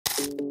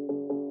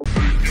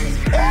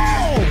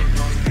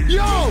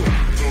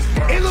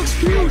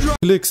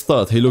Alex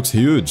thought he looks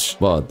huge,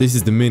 but this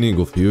is the meaning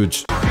of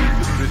huge. You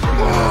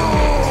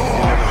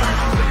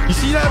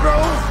see that, bro?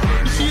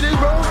 You see this,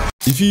 bro?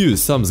 If you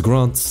use Sam's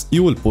grunts,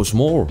 you will push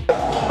more.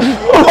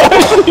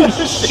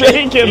 He's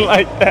shaking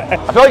like that.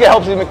 I feel like it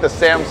helps you make the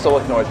Sam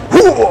Solik noise.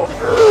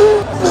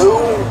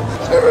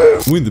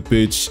 When the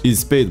pitch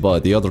is paid by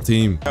the other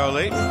team.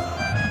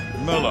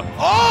 Miller.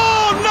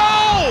 Oh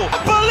no!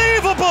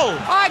 Unbelievable!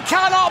 I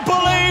cannot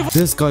believe.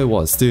 This guy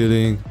was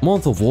stealing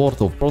month of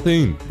worth of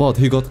protein, but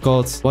he got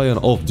caught by an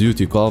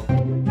off-duty cop.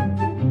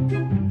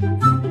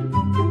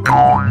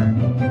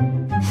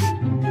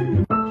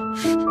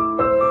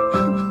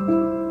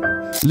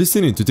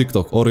 Listening to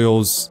TikTok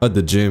Oreos at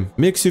the gym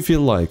makes you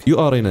feel like you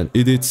are in an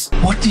edit.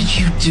 What did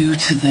you do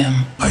to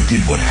them? I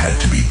did what had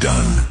to be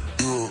done.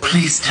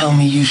 Please tell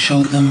me you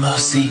showed them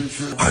mercy.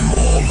 I'm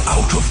all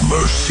out of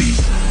mercy.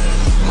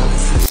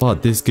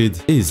 But this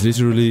kid is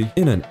literally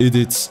in an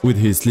edit with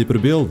his sleeper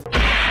build.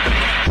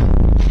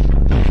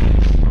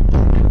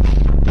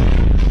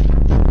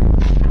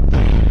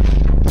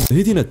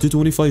 Hitting a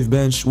 225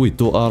 bench with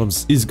 2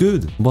 arms is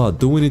good, but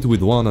doing it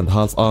with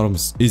 1.5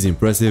 arms is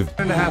impressive.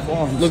 1.5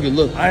 arms.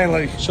 Look. I ain't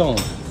like. Show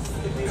him.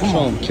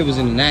 Show him. Kid was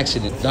in an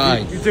accident,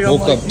 died. You think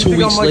Woke I'm like, up 2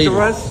 weeks later.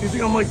 You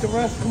think I'm like the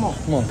rest? Come on.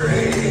 Come on.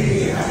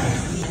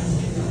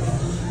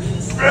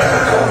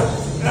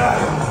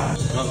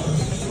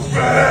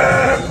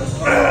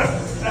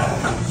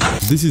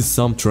 This is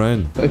some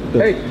trend.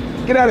 Hey,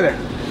 get out of there.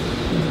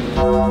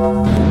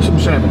 Some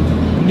salmon.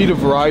 You need a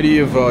variety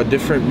of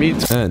different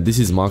meats. And this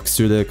is Max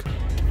Studek.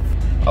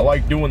 I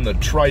like doing the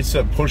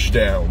tricep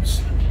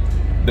pushdowns.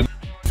 They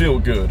feel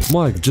good.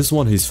 Mike just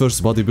won his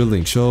first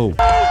bodybuilding show.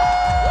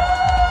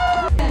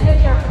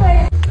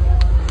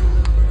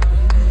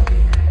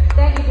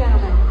 Thank you,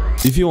 gentlemen.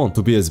 If you want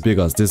to be as big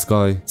as this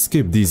guy,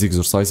 skip these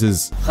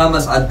exercises.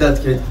 5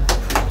 عدات كده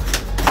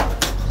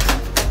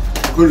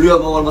كل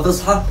يوم أول ما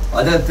تصحى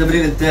بعدين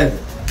التمرين التاني.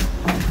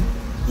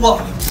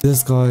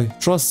 This guy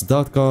trusts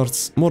dart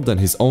cards more than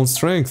his own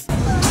strength.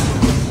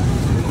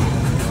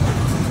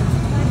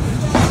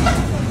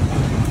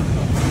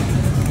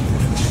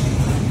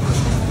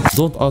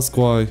 Don't ask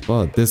why,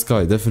 but this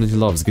guy definitely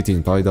loves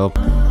getting tied up.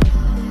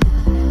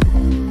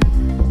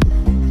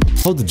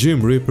 How the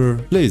Gym Reaper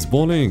plays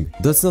bowling.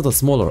 That's not a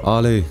smaller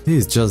alley,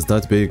 he's just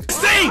that big.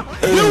 See,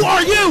 you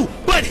are you,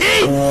 but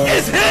he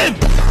is him.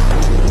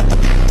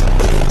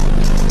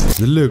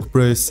 The leg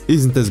press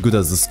isn't as good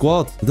as the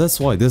squat. That's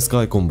why this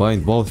guy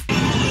combined both.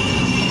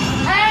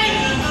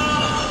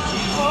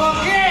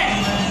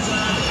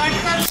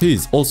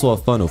 He's also a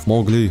fan of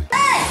Mowgli.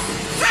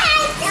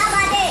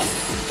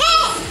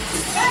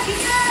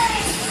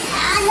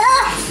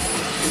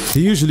 He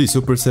usually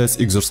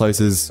supersets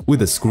exercises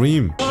with a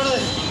scream.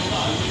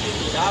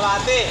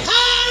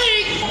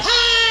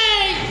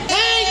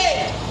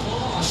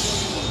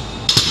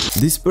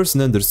 This person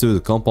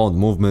understood compound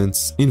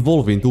movements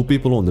involving 2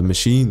 people on the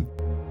machine.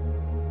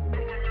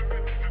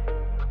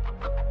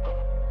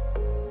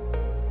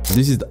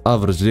 This is the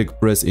average leg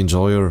press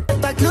enjoyer.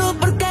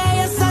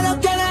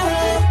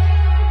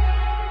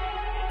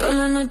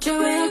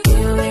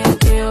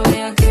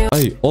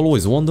 I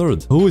always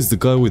wondered, who is the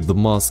guy with the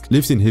mask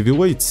lifting heavy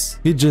weights?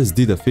 He just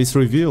did a face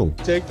reveal.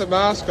 Take the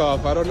mask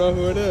off. I don't know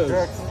who it is.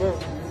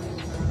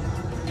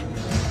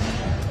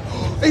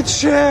 It's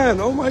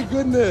Shan! Oh my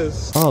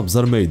goodness! Abs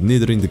are made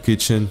neither in the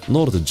kitchen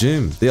nor the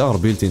gym. They are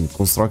built in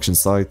construction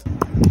site.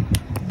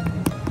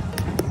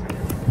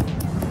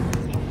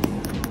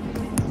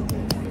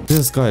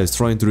 This guy is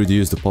trying to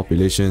reduce the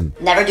population.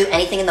 Never do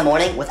anything in the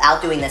morning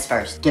without doing this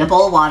first. Get a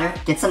bowl of water,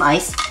 get some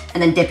ice,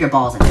 and then dip your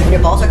balls in. When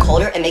your balls are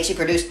colder, it makes you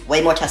produce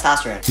way more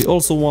testosterone. He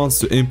also wants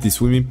to empty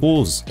swimming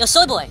pools. Yo,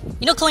 soy boy,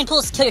 you know chlorine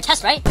pools kill your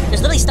test, right?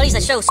 There's literally studies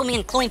that show swimming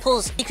in chlorine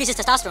pools decreases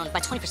testosterone by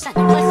 20%.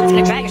 Plus, it's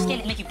gonna dry your skin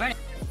and make you burn it.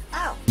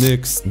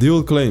 Next, the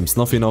old claim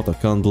snuffing out a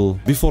candle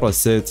before a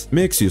set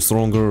makes you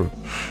stronger.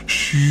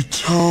 She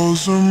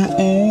tells him,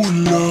 oh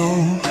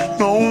love,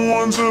 no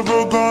one's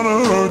ever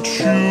gonna hurt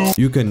you.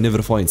 You can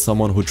never find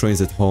someone who trains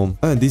at home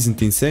and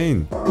isn't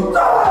insane.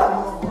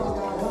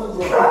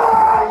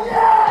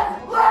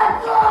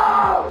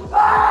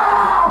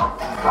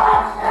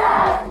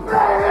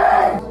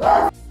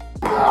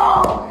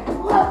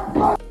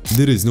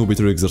 There is no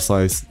better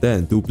exercise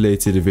than 2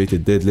 plates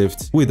elevated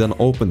deadlift with an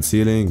open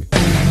ceiling.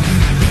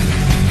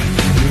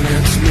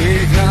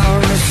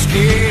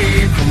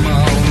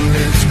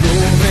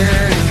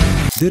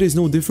 There is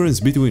no difference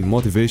between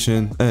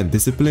motivation and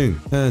discipline,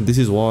 and this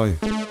is why.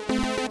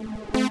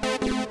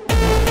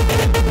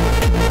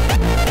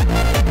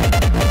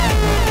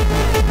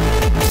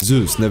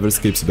 Zeus never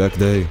skips back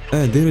day,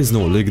 and there is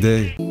no leg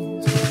day.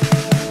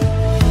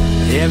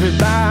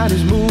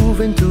 Everybody's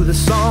moving to the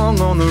song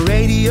on the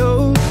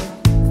radio.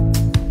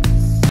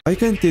 I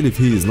can't tell if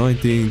he is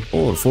 19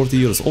 or 40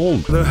 years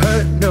old. The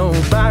hurt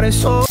nobody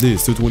saw.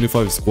 This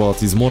 225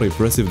 squat is more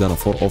impressive than a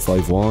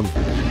 4051.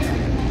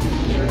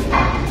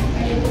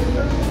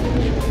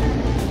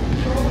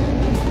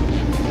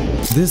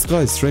 This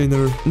guy's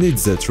trainer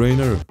needs a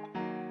trainer.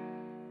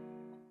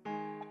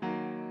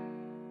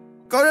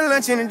 Go to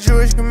lunch in the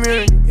Jewish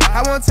community.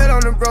 I won't tell on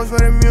the bros for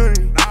the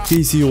immunity.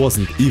 Casey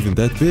wasn't even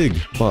that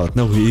big, but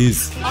now he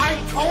is. I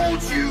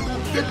told you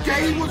the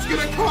day was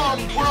gonna come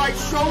where I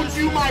showed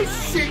you my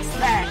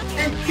six-pack.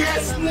 And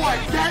guess what?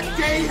 That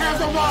day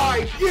has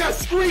arrived. Yeah,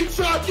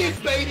 screenshot this,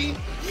 baby.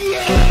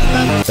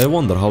 Yeah! I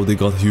wonder how they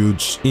got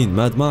huge. In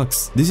Mad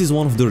Max, this is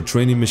one of their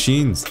training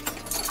machines.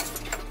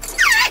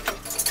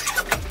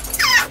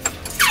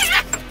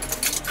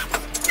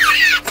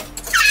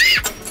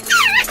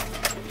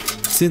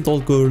 Synth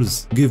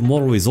talkers give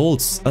more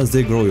results as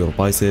they grow your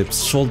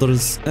biceps,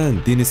 shoulders,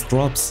 and tennis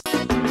straps.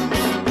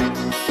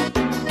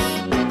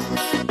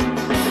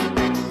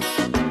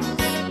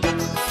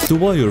 To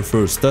buy your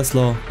first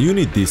Tesla, you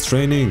need this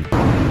training.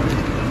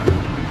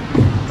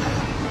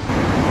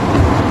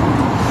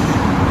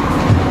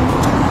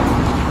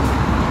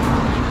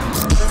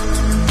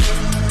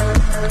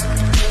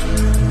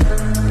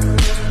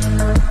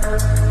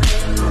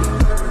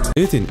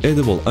 Eating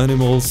edible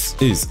animals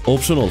is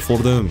optional for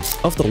them.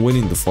 After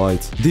winning the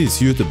fight, this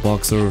YouTube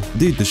boxer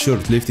did the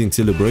shirt lifting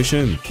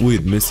celebration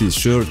with Messi's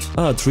shirt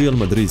at Real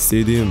Madrid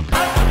Stadium.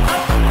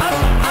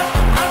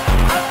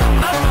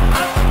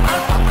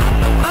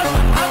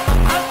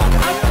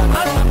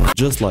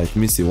 Just like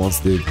Messi once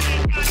did.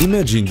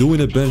 Imagine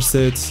doing a bench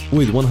set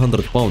with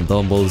 100-pound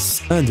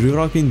dumbbells and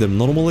re-racking them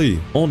normally,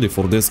 only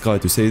for this guy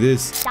to say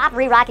this. Stop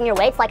re-racking your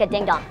weights like a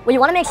ding-dong. What you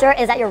want to make sure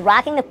is that you're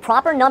racking the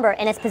proper number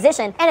in its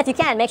position, and if you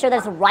can, make sure that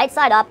it's right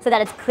side up so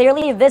that it's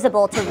clearly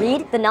visible to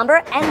read the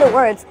number and the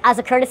words as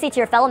a courtesy to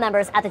your fellow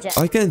members at the gym.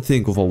 I can't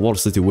think of a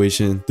worse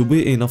situation to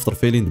be in after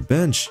failing the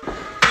bench.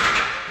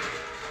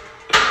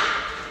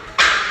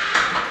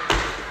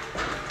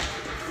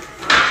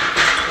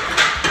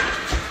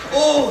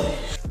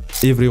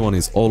 Everyone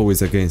is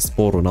always against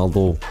poor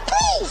Ronaldo.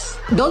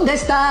 ¿Dónde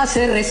está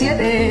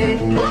CR7? CR7,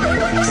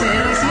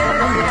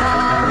 ¿dónde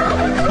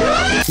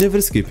está?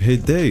 Never skip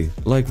hate day,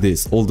 like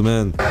this old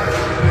man.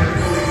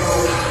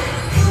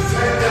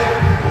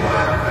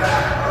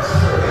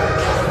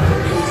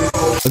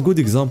 A good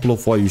example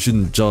of why you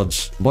shouldn't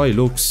judge by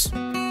looks.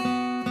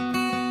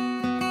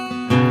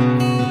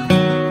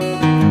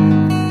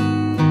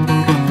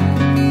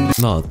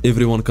 Not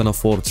everyone can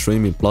afford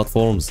streaming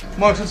platforms.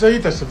 Max, sa ise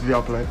testad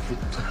videoplaati?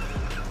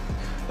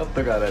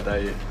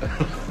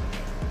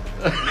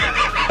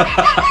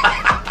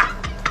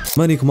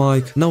 Manic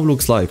Mike now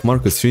looks like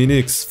Marcus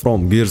Phoenix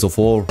from Gears of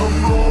War.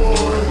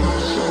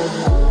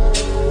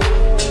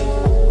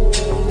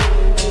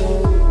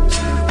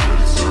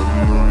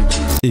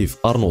 If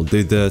Arnold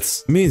did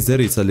that, means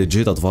that it's a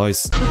legit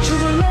advice. They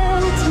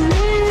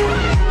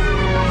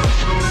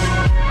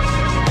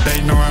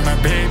know I'm a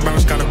big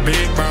boss, got a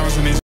big boss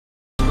in his.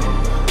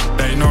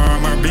 They know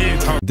I'm a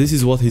big talk. This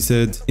is what he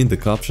said in the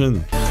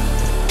caption.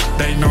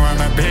 They know I'm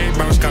a big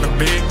boss, got a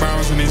big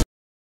boss in his.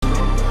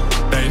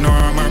 They know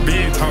I'm a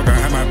big talker,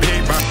 I'm a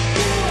big boss.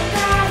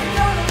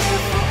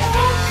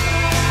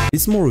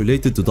 It's more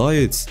related to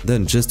diets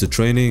than just to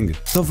training.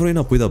 Covering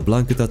up with a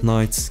blanket at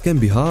night can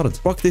be hard.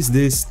 Practice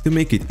this to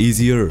make it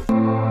easier.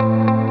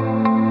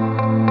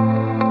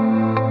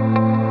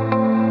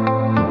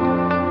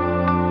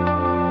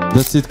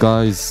 That's it,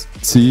 guys.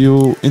 See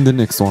you in the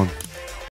next one.